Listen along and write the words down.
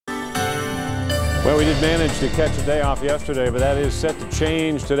Well, we did manage to catch a day off yesterday, but that is set to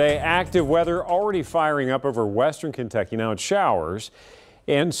change today. Active weather already firing up over western Kentucky. Now it's showers.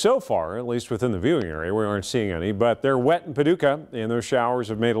 And so far, at least within the viewing area, we aren't seeing any, but they're wet in Paducah, and those showers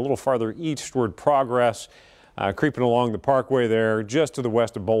have made a little farther eastward progress, creeping along the parkway there, just to the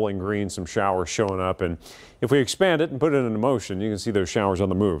west of Bowling Green, some showers showing up. And if we expand it and put it into motion, you can see those showers on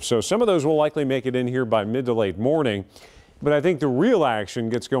the move. So some of those will likely make it in here by mid to late morning. But I think the real action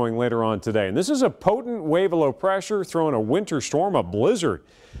gets going later on today. And this is a potent wave of low pressure throwing a winter storm, a blizzard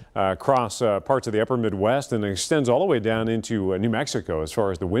across parts of the upper Midwest, and it extends all the way down into New Mexico as far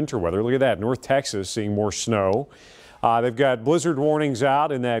as the winter weather. Look at that, North Texas seeing more snow. They've got blizzard warnings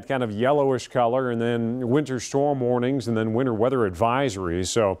out in that kind of yellowish color, and then winter storm warnings, and then winter weather advisories.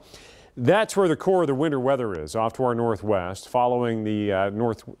 So that's where the core of the winter weather is, off to our northwest, following the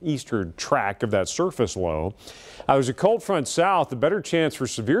northeastern track of that surface low. There's a cold front south. The better chance for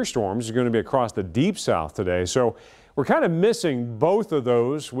severe storms is going to be across the deep south today. So we're kind of missing both of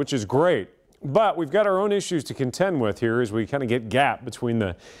those, which is great. But we've got our own issues to contend with here as we kind of get gap between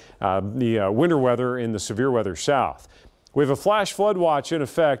the winter weather and the severe weather south. We have a flash flood watch in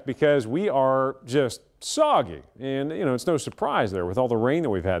effect because we are just soggy. And, you know, it's no surprise there with all the rain that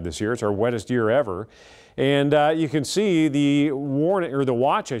we've had this year. It's our wettest year ever. And you can see the warning, or the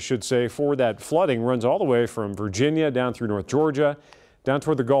watch, I should say, for that flooding runs all the way from Virginia down through North Georgia, down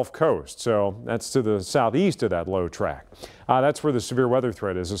toward the Gulf Coast. So that's to the southeast of that low track. That's where the severe weather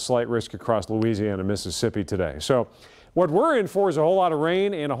threat is, a slight risk across Louisiana and Mississippi today. So what we're in for is a whole lot of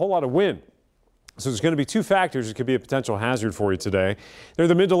rain and a whole lot of wind. So there's going to be two factors that could be a potential hazard for you today. They're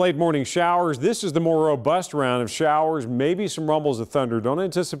the mid to late morning showers. This is the more robust round of showers, maybe some rumbles of thunder. Don't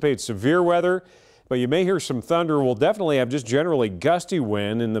anticipate severe weather, but you may hear some thunder. We'll definitely have just generally gusty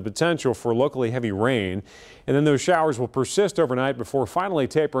wind and the potential for locally heavy rain. And then those showers will persist overnight before finally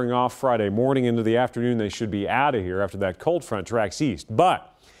tapering off Friday morning into the afternoon. They should be out of here after that cold front tracks east. But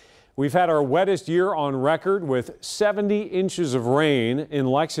we've had our wettest year on record with 70 inches of rain in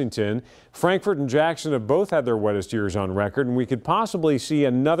Lexington. Frankfort and Jackson have both had their wettest years on record, and we could possibly see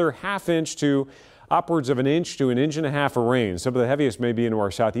another half inch to upwards of an inch to an inch and a half of rain. Some of the heaviest may be into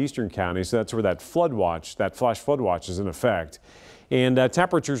our southeastern counties. So that's where that flood watch, that flash flood watch is in effect. And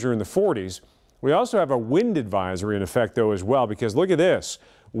temperatures are in the 40s. We also have a wind advisory in effect, though, as well, because look at this.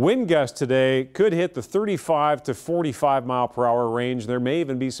 Wind gusts today could hit the 35 to 45 mile per hour range. There may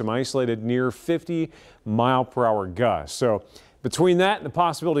even be some isolated near 50 mile per hour gusts. So between that and the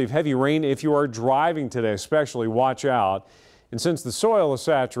possibility of heavy rain, if you are driving today, especially, watch out. And since the soil is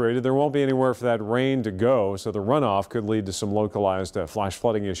saturated, there won't be anywhere for that rain to go. So the runoff could lead to some localized flash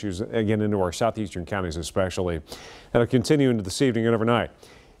flooding issues, again, into our southeastern counties especially. That'll continue into this evening and overnight.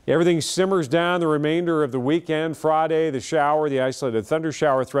 Everything simmers down the remainder of the weekend. Friday, the shower, the isolated thunder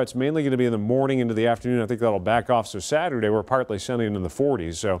shower threat's mainly going to be in the morning into the afternoon. I think that'll back off. So Saturday, we're partly sunny and in the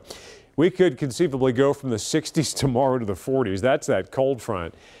 40s. So we could conceivably go from the 60s tomorrow to the 40s. That's that cold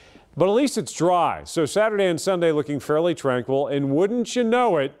front. But at least it's dry. So Saturday and Sunday looking fairly tranquil. And wouldn't you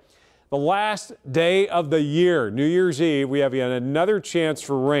know it, the last day of the year, New Year's Eve, we have yet another chance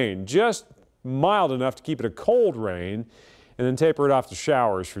for rain. Just mild enough to keep it a cold rain, and then taper it off to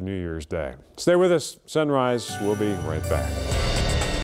showers for New Year's Day. Stay with us. Sunrise. We'll be right back.